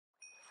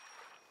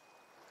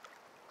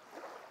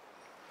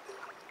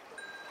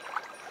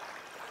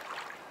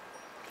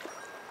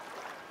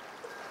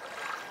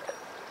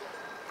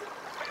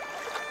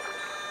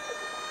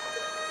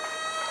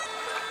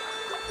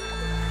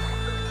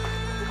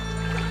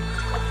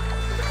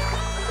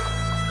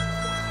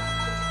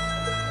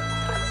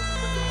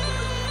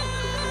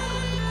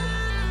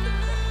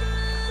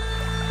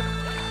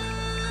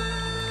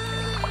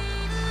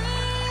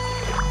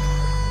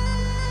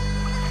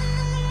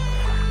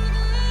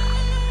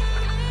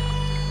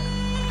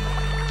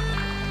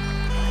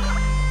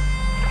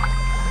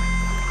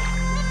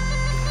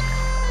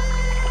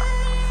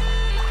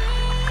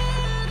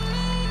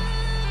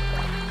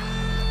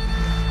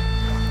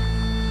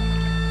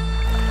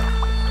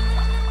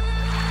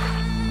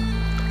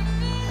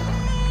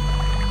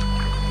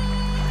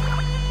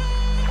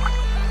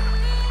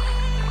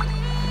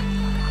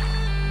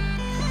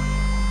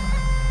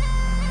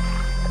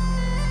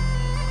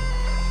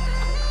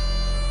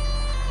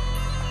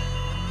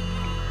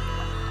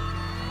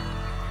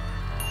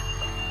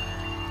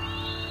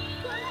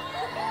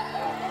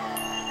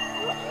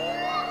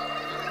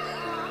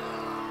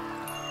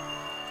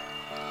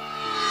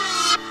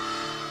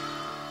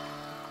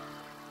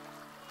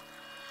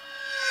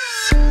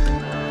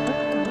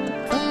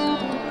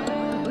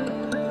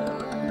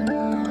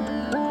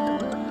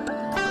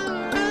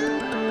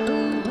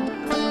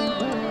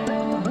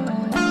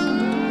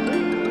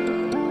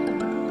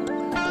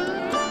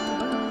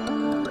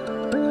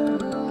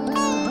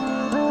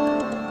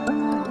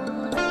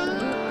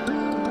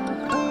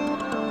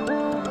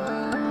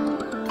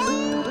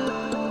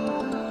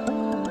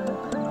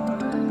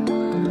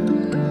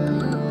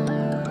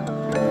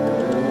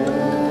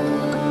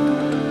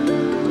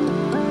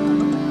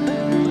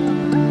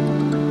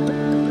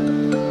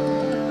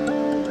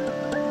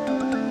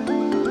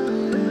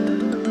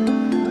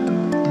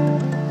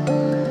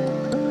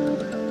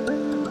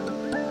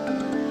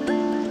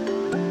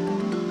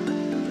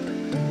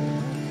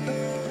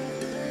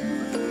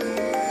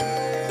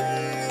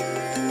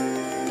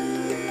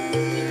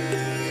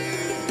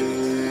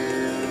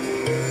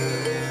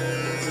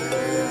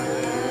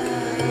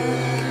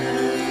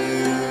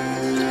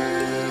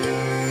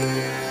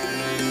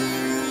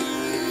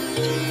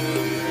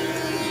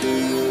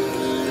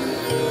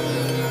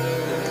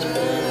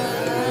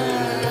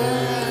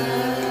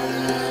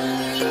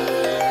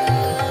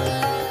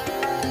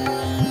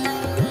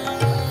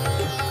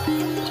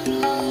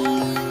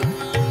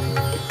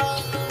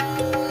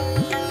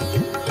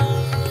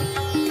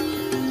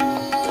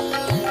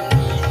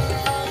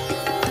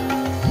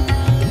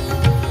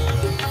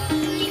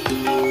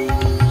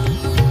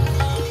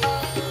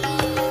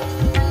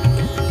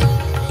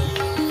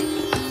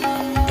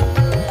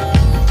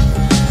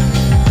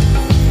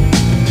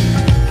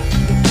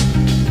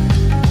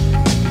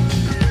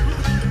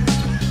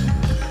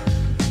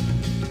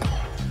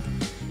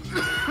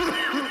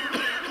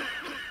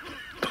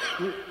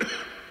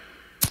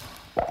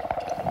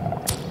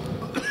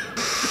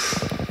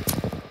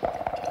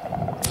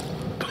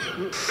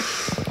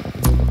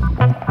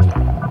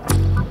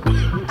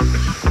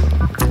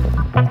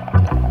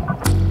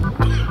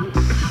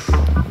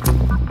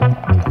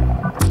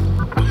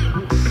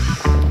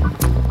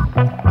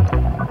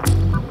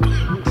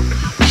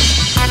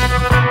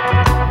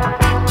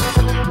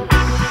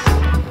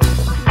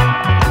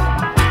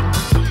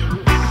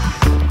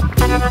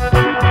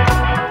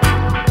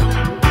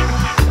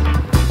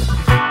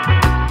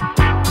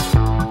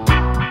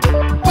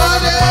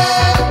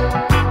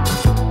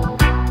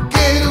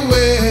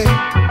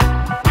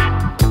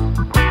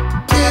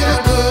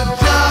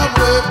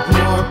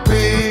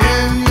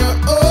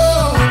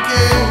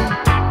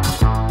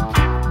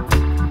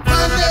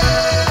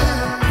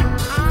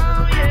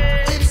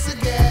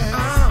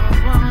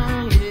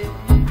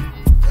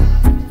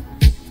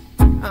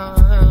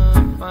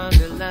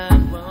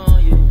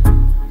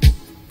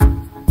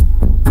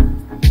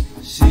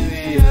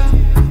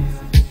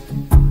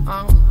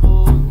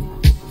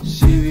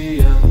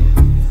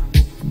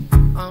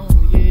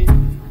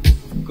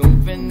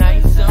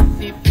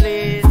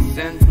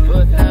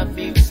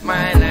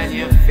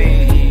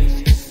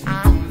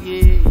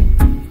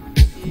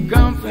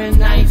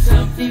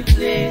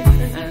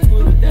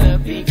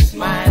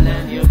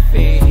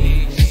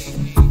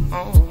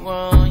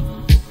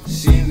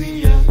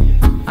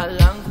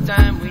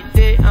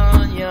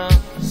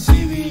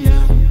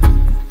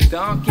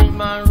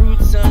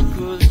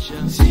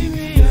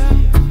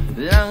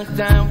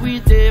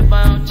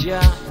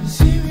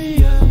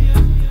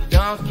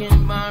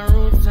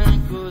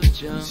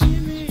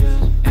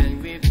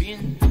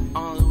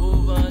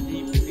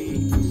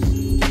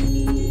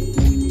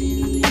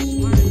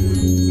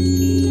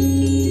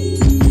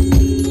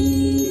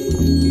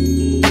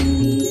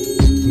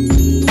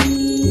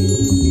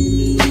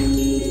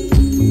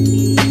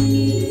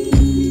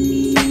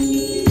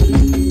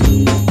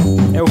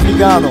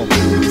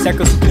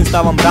Всяка сутрин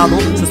ставам рано,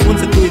 със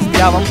слънцето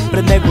изгрявам,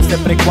 пред него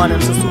се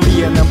прекланям с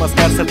урия на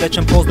маскар,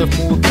 сърдечен поздрав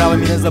му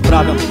отправям и не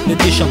забравям. Не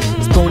дишам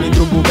с пълни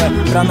дробове,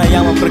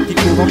 пранаяма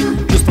практикувам,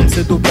 чувствам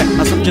се добре.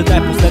 Аз съм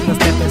джедай последна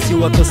степен,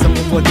 силата съм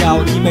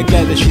овладял. Ти ме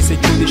гледаш и се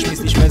чудиш,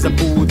 мислиш ме за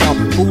полудял.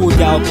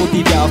 Полудял,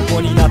 подивял, в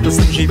планината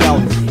съм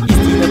живял.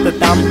 Истината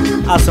там,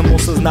 аз съм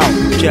осъзнал,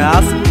 че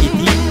аз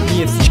и ти,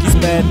 ние всички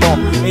сме едно.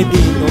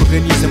 Един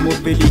организъм от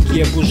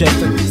великия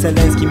божествен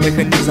вселенски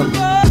механизъм.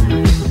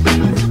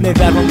 Не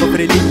вярвам в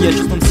религия,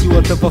 чувствам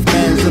силата в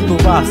мен.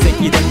 Затова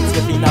всеки ден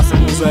светлина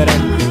съм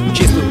озарен.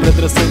 Чист от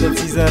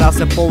предразсъдъци за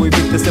раса, пол и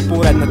вид са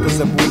поредната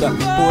заблуда.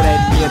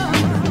 Поредният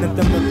ми на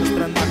тъмната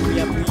страна,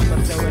 която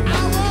има цел една.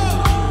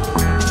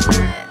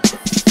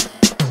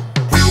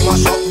 We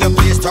mash up the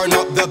place, turn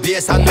up the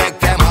bass and make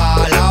them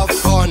all have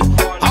fun.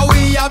 How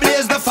we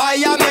ablaze the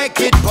fire, make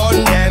it fun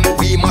them.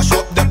 We mash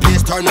up the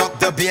place, turn up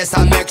the bass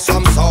and make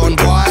some sound,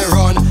 boy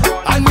run.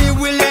 And we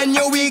will end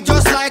your week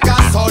just like a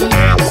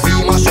Sunday. We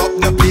mash up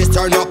the place,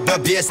 turn up the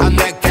bass and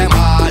make them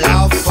all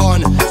have fun.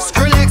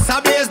 Skrillex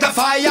ablaze the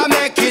fire,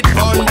 make it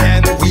fun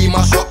them. We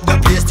mash up the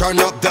place, turn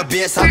up the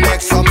bass and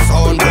make some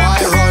sound,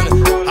 boy run.